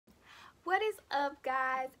What is up,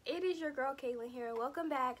 guys? It is your girl Caitlin here. Welcome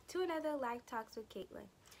back to another Life Talks with Caitlin.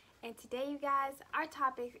 And today, you guys, our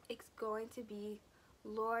topic is going to be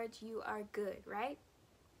Lord, you are good, right?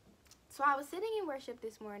 So I was sitting in worship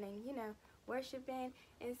this morning, worshiping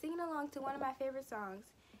and singing along to one of my favorite songs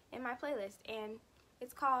in my playlist, and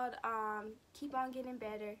it's called Keep On Getting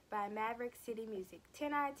Better by Maverick City Music.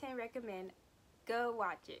 10 out of 10 recommend. Go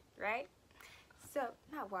watch it, right? So,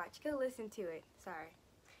 not watch, go listen to it. Sorry.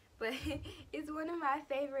 But it's one of my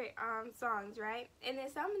favorite songs, right? And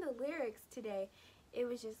then some of the lyrics today, it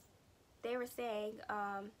was just, they were saying,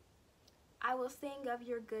 I will sing of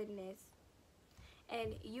your goodness,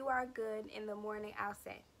 and you are good in the morning I'll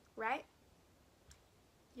say, right?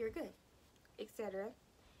 You're good, etc.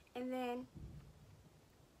 And then,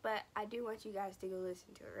 but I do want you guys to go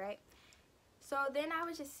listen to it, right? So then I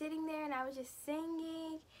was just sitting there and I was just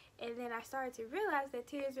singing, and then I started to realize that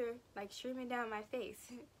tears were like streaming down my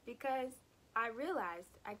face because I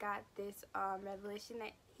realized I got this revelation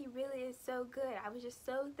that he really is so good. I was just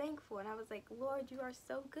so thankful, and I was like, Lord, you are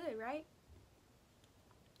so good, right?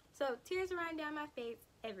 So tears were running down my face,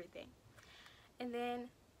 everything. And then,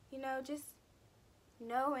 just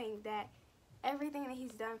knowing that everything that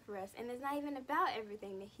he's done for us, and it's not even about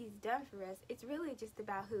everything that he's done for us, it's really just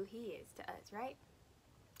about who he is to us, right?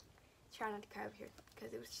 Try not to cry over here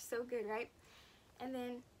because it was just so good, right? And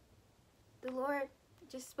then the Lord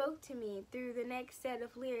just spoke to me through the next set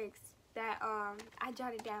of lyrics that I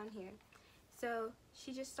jotted down here. So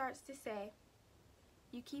she just starts to say,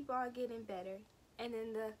 you keep on getting better. And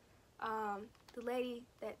then the lady,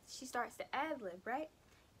 that she starts to ad-lib, right?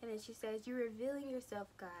 And then she says, you're revealing yourself,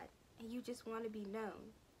 God, and you just want to be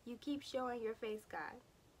known. You keep showing your face, God.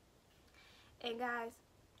 And guys,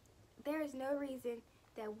 there is no reason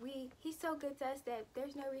that he's so good to us that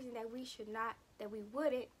there's no reason that we should not, that we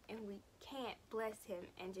wouldn't, and we can't bless him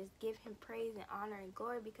and just give him praise and honor and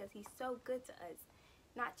glory, because he's so good to us.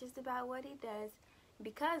 Not just about what he does,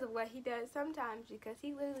 because of what he does sometimes, because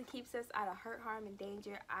he literally keeps us out of hurt, harm, and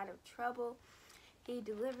danger, out of trouble. He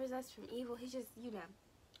delivers us from evil. He's just,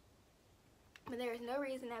 But there is no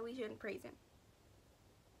reason that we shouldn't praise him.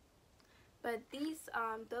 But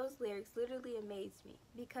those lyrics literally amazed me,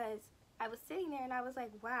 because I was sitting there and I was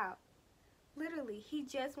like, wow, literally, he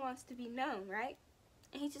just wants to be known, right?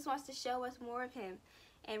 And he just wants to show us more of him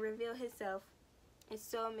and reveal himself in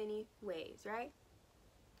so many ways, right?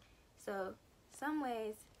 So, some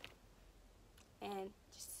ways, and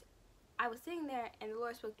just, I was sitting there and the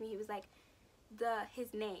Lord spoke to me. He was like,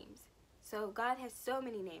 his names. So, God has so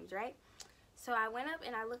many names, right? So, I went up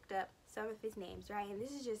and I looked up some of his names, right? And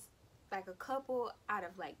this is just like a couple out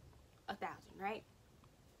of like 1,000, right?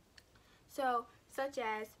 So, such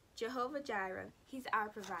as Jehovah Jireh, he's our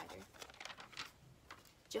provider.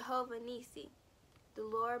 Jehovah Nisi, the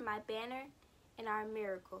Lord my banner and our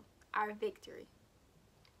miracle, our victory.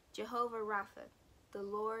 Jehovah Rapha, the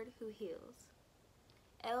Lord who heals.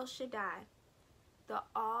 El Shaddai, the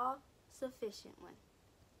all-sufficient one.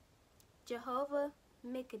 Jehovah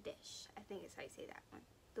Mikadesh, I think is how you say that one.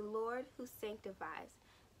 The Lord who sanctifies,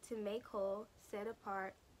 to make whole, set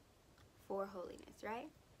apart for holiness, right?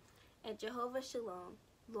 And Jehovah Shalom,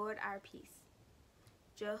 Lord our peace.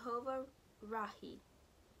 Jehovah Rahi,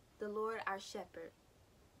 the Lord our shepherd.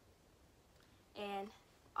 And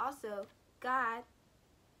also God,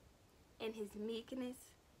 in his meekness,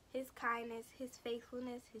 his kindness, his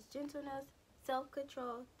faithfulness, his gentleness,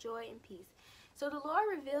 self-control, joy, and peace. So the Lord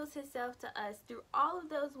reveals himself to us through all of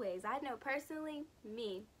those ways. I know personally,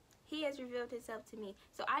 he has revealed himself to me.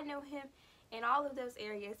 So I know him in all of those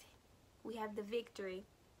areas. We have the victory.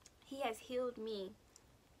 He has healed me.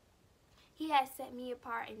 He has set me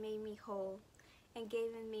apart and made me whole and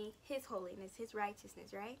given me his holiness, his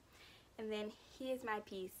righteousness, right? And then he is my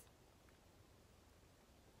peace.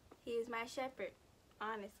 He is my shepherd,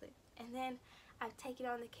 honestly. And then I've taken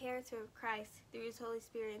on the character of Christ through his Holy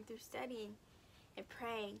Spirit, and through studying and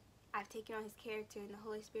praying, I've taken on his character and the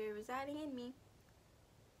Holy Spirit residing in me.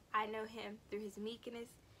 I know him through his meekness,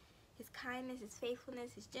 his kindness, his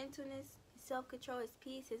faithfulness, his gentleness, his self-control, his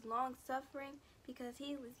peace, his long-suffering, because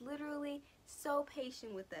he was literally so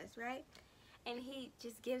patient with us, right? And he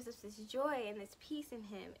just gives us this joy and this peace in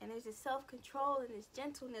him, and there's this self-control and this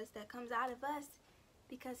gentleness that comes out of us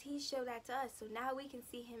because he showed that to us. So now we can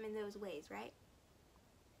see him in those ways, right?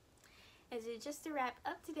 And so just to wrap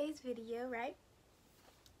up today's video, right,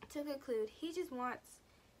 to conclude, he just wants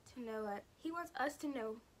to know us. He wants us to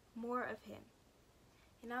know more of him.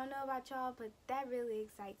 And I don't know about y'all, but that really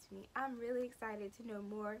excites me. I'm really excited to know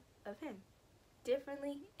more of him,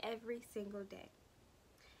 differently every single day.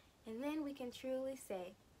 And then we can truly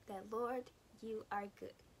say that, Lord, you are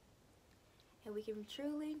good. and we can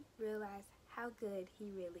truly realize how good He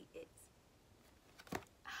really is.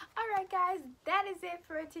 Alright guys, that is it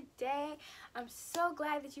for today. I'm so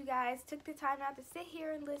glad that you guys took the time out to sit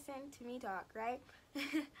here and listen to me talk, right?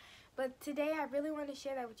 But today I really wanted to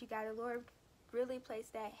share that with you guys. The Lord really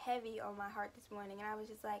placed that heavy on my heart this morning, and I was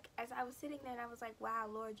just like, as I was sitting there, and I was like, wow,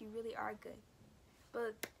 Lord, you really are good.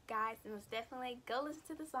 But guys, most definitely go listen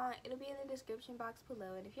to the song. It'll be in the description box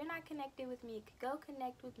below. And if you're not connected with me, go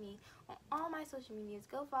connect with me on all my social medias.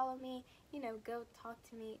 Go follow me, go talk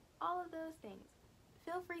to me, all of those things.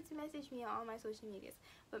 Feel free to message me on all my social medias,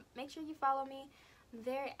 but make sure you follow me. I'm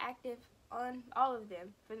very active on all of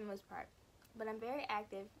them for the most part, but I'm very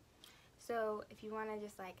active. So if you want to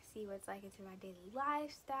just like see what's like into my daily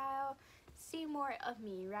lifestyle, see more of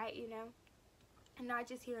me, right? And not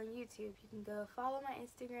just here on YouTube. You can go follow my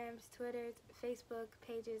Instagrams, Twitters, Facebook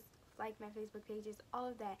pages, like my Facebook pages, all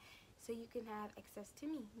of that, so you can have access to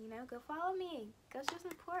me. Go follow me. Go show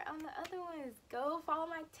support on the other ones. Go follow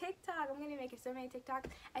my TikTok. I'm going to be making so many TikToks.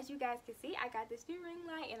 As you guys can see, I got this new ring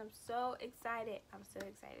light, and I'm so excited. I'm so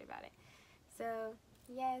excited about it. So,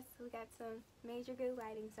 yes, we got some major good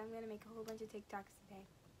lighting, so I'm going to make a whole bunch of TikToks today.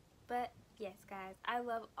 But, yes, guys, I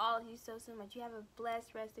love all of you so much. You have a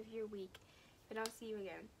blessed rest of your week. If I don't see you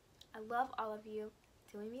again, I love all of you.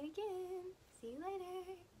 Till we meet again. See you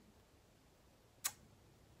later.